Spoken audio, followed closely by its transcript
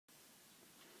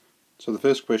So the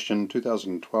first question,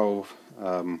 2012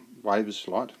 Waves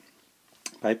Light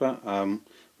paper,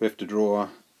 we have to draw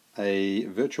a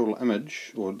virtual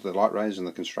image, or the light rays and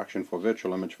the construction for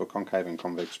virtual image for concave and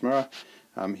convex mirror.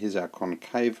 Here's our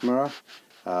concave mirror.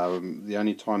 The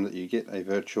only time that you get a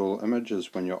virtual image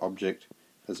is when your object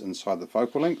is inside the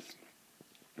focal length.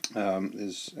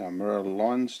 There's our mirror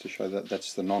lines to show that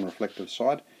that's the non-reflective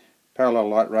side. Parallel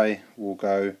light ray will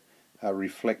go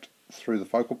reflect through the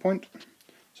focal point.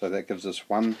 So that gives us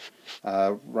one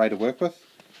ray to work with.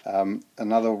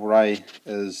 Another ray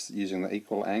is using the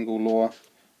equal angle law,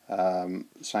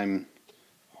 same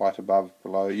height above,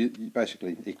 below,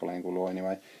 basically equal angle law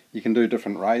anyway. You can do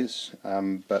different rays,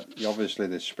 but obviously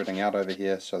they're spreading out over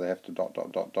here, so they have to dot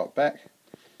dot dot dot back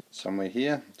somewhere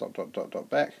here, dot dot dot dot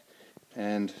back,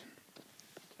 and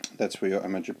that's where your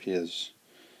image appears.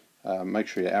 Make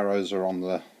sure your arrows are on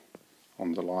the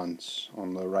lines,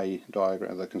 on the ray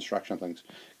diagram, the construction things.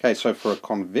 Okay, so for a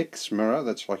convex mirror,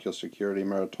 that's like your security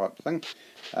mirror type thing,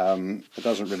 it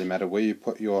doesn't really matter where you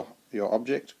put your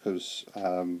object, because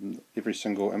every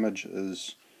single image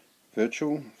is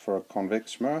virtual for a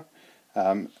convex mirror.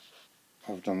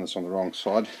 I've done this on the wrong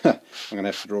side. I'm going to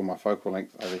have to draw my focal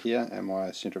length over here and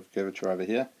my center of curvature over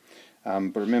here.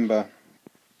 But remember,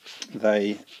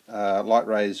 they light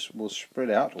rays will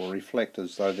spread out or reflect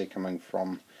as though they're coming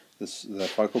from the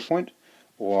focal point,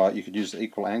 or you could use the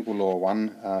equal angle law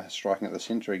one, striking at the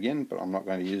center again, but I'm not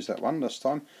going to use that one this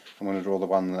time. I'm going to draw the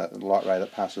one, the light ray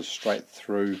that passes straight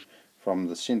through from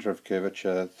the center of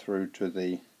curvature through to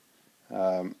the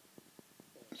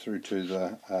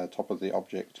top of the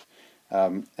object,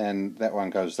 and that one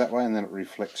goes that way, and then it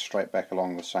reflects straight back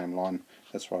along the same line.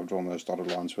 That's why I've drawn those dotted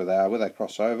lines where they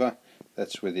cross over.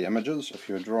 That's where the image is. If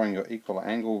you're drawing your equal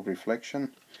angle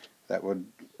reflection, that would,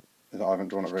 I haven't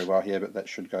drawn it very well here, but that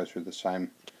should go through the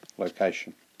same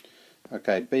location.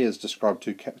 Okay, B is describe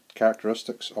two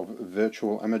characteristics of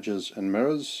virtual images in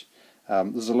mirrors.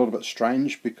 This is a little bit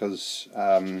strange because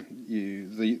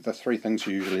the three things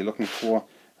you're usually looking for,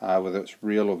 whether it's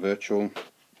real or virtual,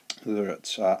 whether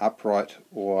it's upright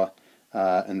or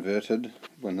inverted.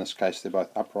 Well, in this case they're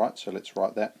both upright, so let's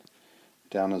write that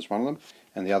down as one of them.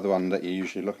 And the other one that you're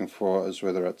usually looking for is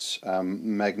whether it's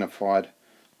magnified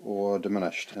or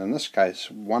diminished. And in this case,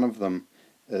 one of them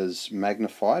is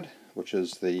magnified, which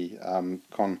is the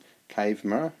concave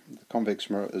mirror. The convex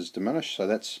mirror is diminished, so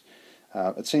that's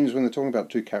it seems when they're talking about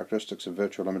two characteristics of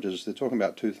virtual images, they're talking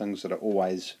about two things that are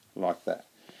always like that.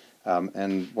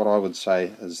 And what I would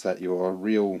say is that your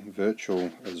real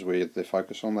virtual is where they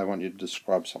focus on. They want you to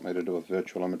describe something to do with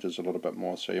virtual images a little bit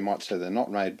more. So you might say they're not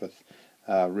made with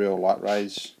real light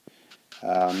rays,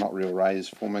 not real rays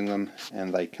forming them,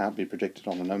 and they can't be projected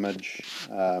on an image,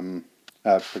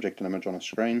 project an image on a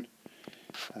screen,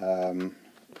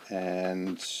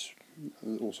 and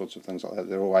all sorts of things like that.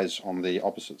 They're always on the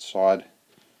opposite side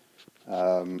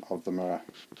of the mirror.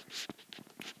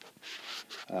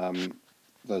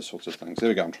 Those sorts of things. There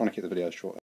we go, I'm trying to keep the video short.